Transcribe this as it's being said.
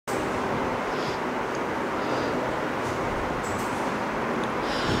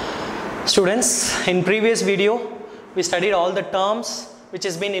Students, in previous video we studied all the terms which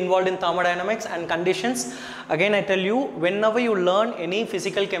has been involved in thermodynamics and conditions. Again I tell you, whenever you learn any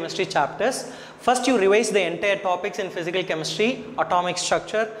physical chemistry chapters, first you revise the entire topics in physical chemistry: atomic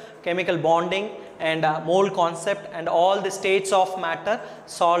structure, chemical bonding and mole concept and all the states of matter,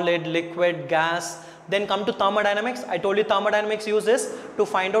 solid, liquid, gas. Then come to thermodynamics. I told you thermodynamics uses to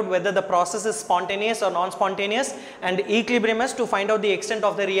find out whether the process is spontaneous or non-spontaneous, and equilibrium is to find out the extent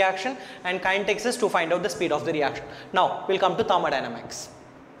of the reaction, and kinetics is to find out the speed of the reaction. Now we'll come to thermodynamics.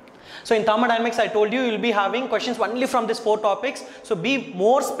 So in thermodynamics I told you, you'll be having questions only from these 4 topics. So be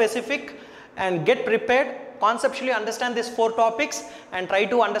more specific and get prepared. Conceptually understand these 4 topics and try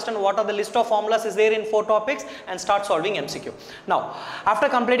to understand what are the list of formulas is there in 4 topics and start solving MCQ. Now after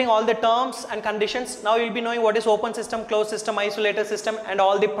completing all the terms and conditions, now you will be knowing what is open system, closed system, isolated system and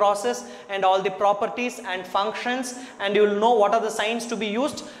all the process and all the properties and functions, and you will know what are the signs to be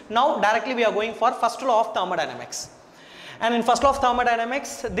used. Now directly we are going for first law of thermodynamics. And in first law of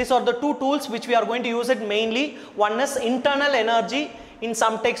thermodynamics, these are the 2 tools which we are going to use it mainly. One is internal energy. In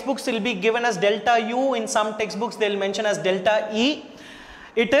some textbooks it will be given as delta U, in some textbooks they will mention as delta E.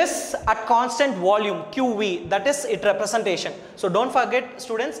 It is at constant volume, QV, that is its representation. So don't forget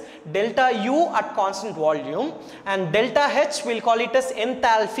students, delta U at constant volume, and delta H we'll call it as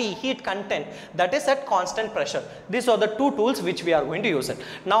enthalpy, heat content, that is at constant pressure. These are the 2 tools which we are going to use it.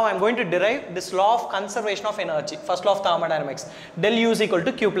 Now I am going to derive this law of conservation of energy, first law of thermodynamics. Del U is equal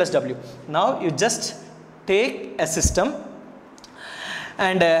to Q plus W. Now you just take a system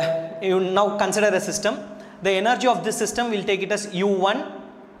and you now consider a system. The energy of this system will take it as U1.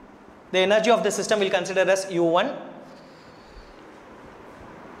 The energy of the system will consider as U1,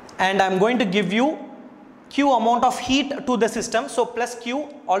 and I am going to give you Q amount of heat to the system. So plus Q,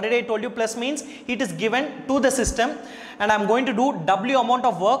 already I told you plus means heat is given to the system, and I am going to do W amount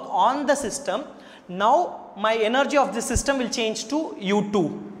of work on the system. Now my energy of the system will change to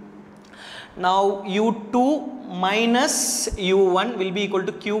U2. Now U2 minus U1 will be equal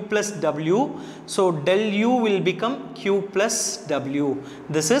to Q plus W. So del U will become Q plus W.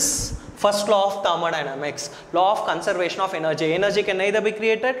 This is first law of thermodynamics, law of conservation of energy. Energy can neither be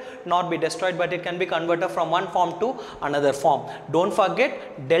created nor be destroyed, but it can be converted from one form to another form. Don't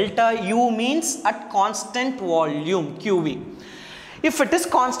forget, delta U means at constant volume, QV. If it is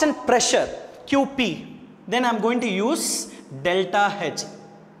constant pressure, QP, then I am going to use delta H,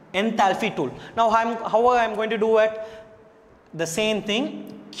 enthalpy tool. Now how I am going to do it? The same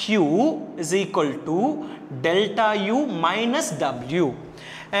thing, Q is equal to delta U minus W,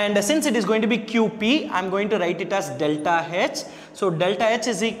 and since it is going to be QP, I am going to write it as delta H. So delta H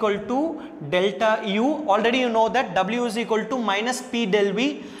is equal to delta U. Already you know that W is equal to minus P del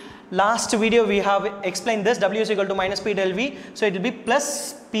V. Last video we have explained this, W is equal to minus P del V. So it will be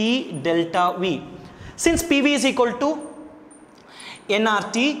plus P delta V. Since PV is equal to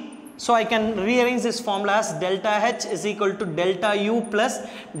nRT, so I can rearrange this formula as delta H is equal to delta U plus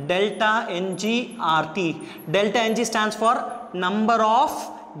delta Ng RT. Delta Ng stands for number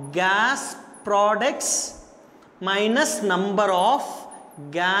of gas products minus number of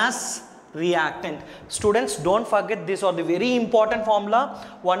gas reactant. Students, don't forget, these are the very important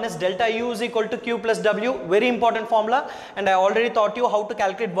formula. One is delta U is equal to Q plus W, very important formula, and I already taught you how to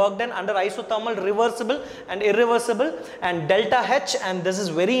calculate work done under isothermal, reversible and irreversible, and delta H, and this is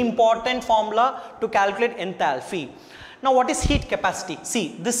very important formula to calculate enthalpy. Now what is heat capacity?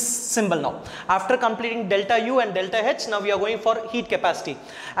 See this symbol now. After completing delta U and delta H, now we are going for heat capacity.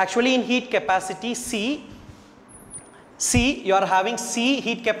 Actually in heat capacity, C, you are having C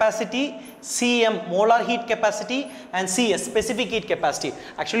heat capacity, Cm molar heat capacity, and Cs specific heat capacity.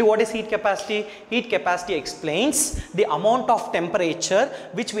 Actually what is heat capacity? Heat capacity explains the amount of temperature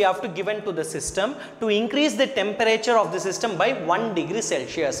which we have to given to the system to increase the temperature of the system by 1 degree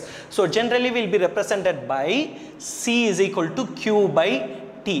Celsius. So generally will be represented by C is equal to Q by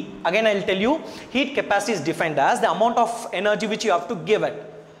T. Again I will tell you, heat capacity is defined as the amount of energy which you have to give it.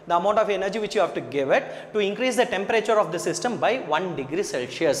 The amount of energy which you have to give it to increase the temperature of the system by 1 degree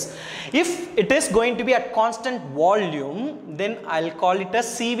Celsius. If it is going to be at constant volume, then I will call it as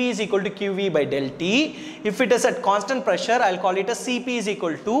CV is equal to QV by del T. If it is at constant pressure, I will call it as CP is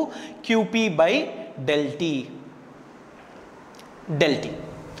equal to QP by del T.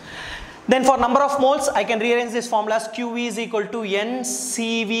 Then for number of moles, I can rearrange this formula as QV is equal to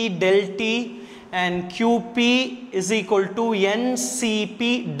NCV del T, and QP is equal to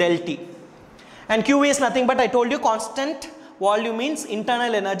NCP del T. And QV is nothing but, I told you, constant volume means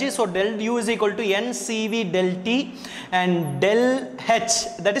internal energy. So del U is equal to NCV del T, and del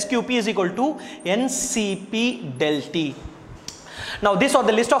H, that is QP, is equal to NCP del T. Now these are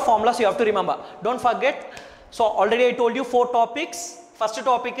the list of formulas you have to remember. Don't forget. So already I told you 4 topics. First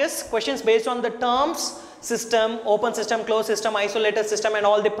topic is questions based on the terms, system, open system, closed system, isolated system, and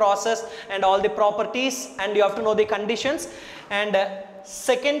all the process and all the properties, and you have to know the conditions. And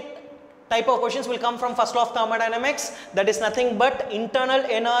second type of questions will come from first law of thermodynamics, that is nothing but internal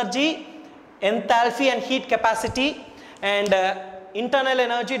energy, enthalpy and heat capacity, and internal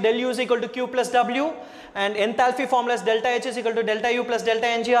energy del U is equal to Q plus W, and enthalpy formula is delta H is equal to delta U plus delta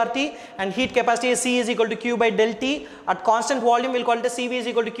NGRT, and heat capacity is C is equal to Q by del T. At constant volume we will call it as CV is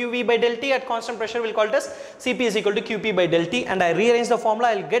equal to QV by del T. At constant pressure we will call it as CP is equal to QP by del T, and I rearrange the formula,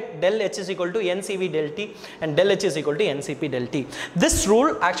 I will get del H is equal to NCV del T and del H is equal to NCP del T. This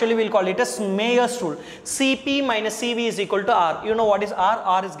rule actually we will call it as Mayer's rule. CP minus CV is equal to R. You know what is R?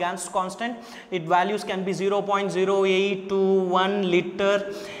 R is Gauss constant. Its values can be 0.0821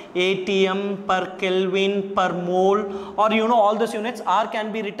 liter atm per Kelvin per mole, or you know all those units. R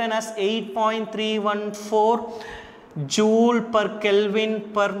can be written as 8.314 joule per Kelvin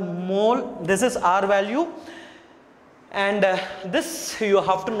per mole. This is R value, and this you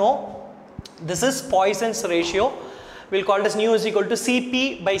have to know. This is Poisson's ratio. We will call it as nu is equal to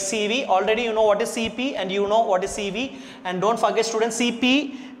Cp by Cv. Already you know what is Cp and you know what is Cv, and don't forget students,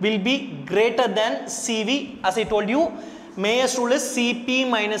 Cp will be greater than Cv. As I told you, Mayer's rule is Cp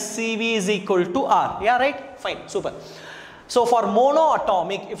minus Cv is equal to R. Yeah, right? Fine, super. So for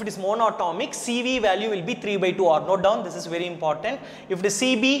monoatomic, if it is monoatomic, Cv value will be 3 by 2 R. Note down, this is very important. If it is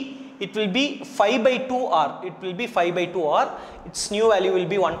Cb, it will be 5 by 2 R. It will be 5 by 2 R. Its nu value will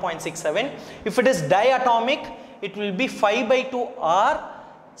be 1.67. If it is diatomic, it will be 5 by 2 R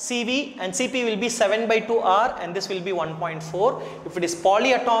Cv, and Cp will be 7 by 2 R, and this will be 1.4. If it is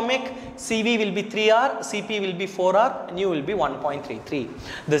polyatomic, Cv will be 3 R, Cp will be 4 R, and U will be 1.33.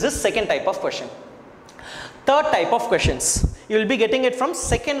 This is second type of question. Third type of questions, you will be getting it from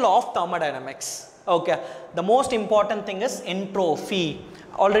second law of thermodynamics. Okay, the most important thing is entropy.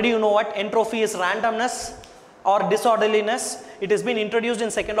 Already you know what entropy is: randomness or disorderliness. It has been introduced in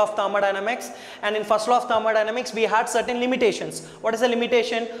second law of thermodynamics, and in first law of thermodynamics we had certain limitations. What is the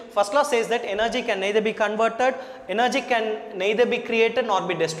limitation? First law says that energy can neither be converted, energy can neither be created nor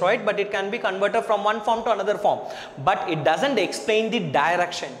be destroyed, but it can be converted from one form to another form. But it doesn't explain the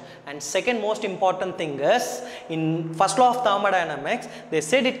direction. And second most important thing is, in first law of thermodynamics they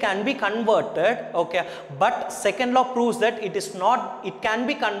said it can be converted, okay, but second law proves that it is not, it can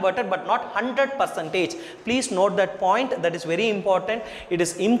be converted but not 100%. Please note that point, that is very important. It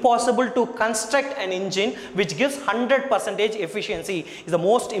is impossible to construct an engine which gives 100% efficiency. Is the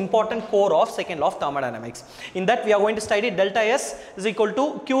most important core of second law of thermodynamics. In that we are going to study delta S is equal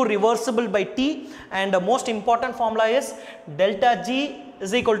to Q reversible by T, and the most important formula is delta G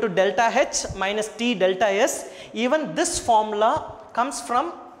is equal to delta H minus T delta S. Even this formula comes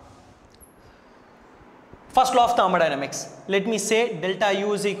from first law of thermodynamics. Let me say delta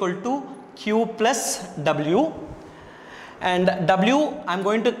U is equal to Q plus W, and W I am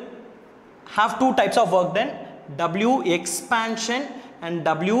going to have two types of work then, W expansion and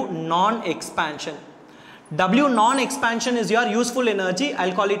W non-expansion. W non-expansion is your useful energy, I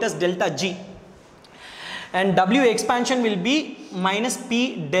will call it as delta G, and W expansion will be minus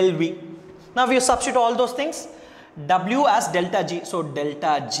P del V. Now we substitute all those things, W as delta G, so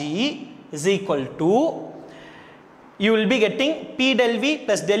delta G is equal to, you will be getting P del V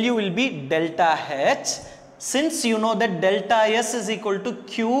plus del U will be delta H. Since you know that delta S is equal to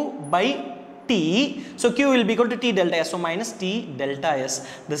Q by T, so Q will be equal to T delta S, so minus T delta S.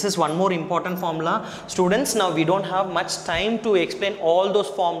 This is one more important formula. Students, now we don't have much time to explain all those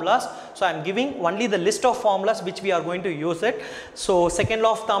formulas, so I am giving only the list of formulas which we are going to use it. So second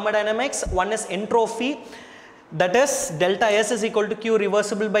law of thermodynamics, one is entropy, that is delta S is equal to Q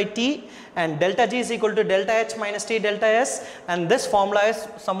reversible by T, and delta G is equal to delta H minus T delta S, and this formula is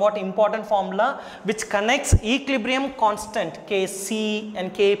somewhat important formula which connects equilibrium constant Kc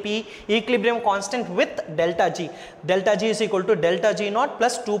and Kp, equilibrium constant, with delta G. Delta G is equal to delta G naught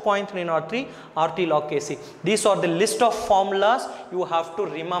plus 2.303 RT log Kc. These are the list of formulas you have to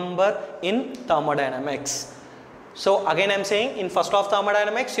remember in thermodynamics. So again I am saying, in first law of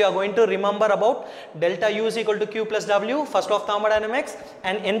thermodynamics you are going to remember about delta U is equal to Q plus W, first law of thermodynamics,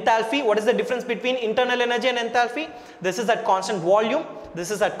 and enthalpy. What is the difference between internal energy and enthalpy? This is at constant volume,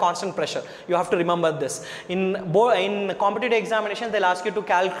 this is at constant pressure. You have to remember this. In competitive examinations they will ask you to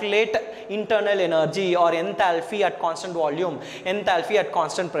calculate internal energy or enthalpy at constant volume, enthalpy at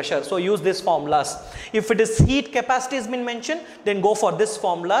constant pressure. So use these formulas. If it is heat capacity has been mentioned, then go for this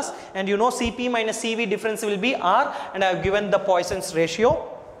formulas, and you know Cp minus Cv difference will be R, and I have given the Poisson's ratio.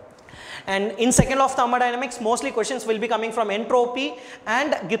 And in second law of thermodynamics, mostly questions will be coming from entropy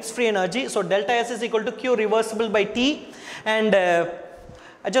and Gibbs free energy. So delta S is equal to Q reversible by T. And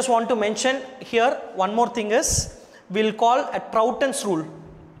I just want to mention here one more thing is, we'll call a Troughton's rule.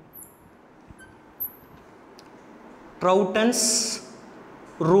 Troughton's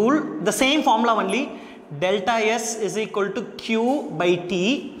rule, the same formula only, delta S is equal to Q by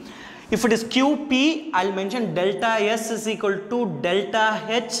T. If it is QP, I'll mention delta S is equal to delta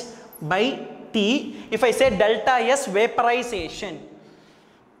H by T. If I say delta S vaporization,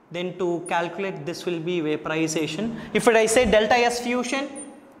 then to calculate this will be vaporization. If I say delta S fusion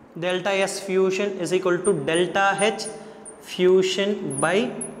is equal to delta H fusion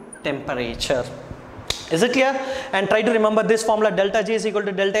by temperature. Is it clear? And try to remember this formula, delta G is equal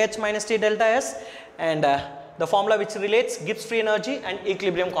to delta H minus T delta S, and the formula which relates Gibbs free energy and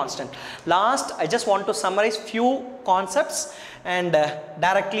equilibrium constant. Last, I just want to summarize few concepts, and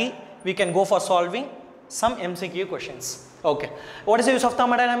directly we can go for solving some MCQ questions. Okay, what is the use of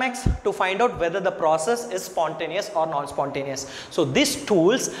thermodynamics? To find out whether the process is spontaneous or non-spontaneous. So these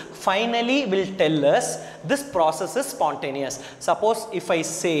tools finally will tell us this process is spontaneous. Suppose if I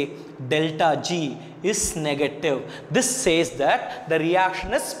say delta G is negative, this says that the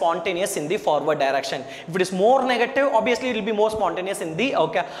reaction is spontaneous in the forward direction. If it is more negative, obviously it will be more spontaneous in the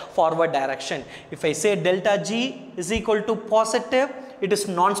forward direction. If I say delta G is equal to positive, it is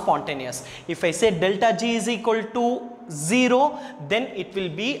non-spontaneous. If I say delta G is equal to 0, then it will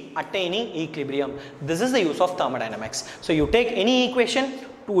be attaining equilibrium. This is the use of thermodynamics. So you take any equation,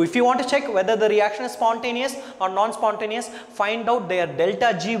 if you want to check whether the reaction is spontaneous or non-spontaneous, find out their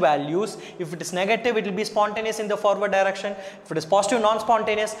delta G values. If it is negative, it will be spontaneous in the forward direction. If it is positive,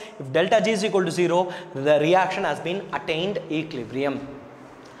 non-spontaneous. If delta G is equal to 0, the reaction has been attained equilibrium.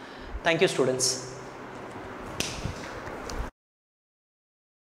 Thank you, students.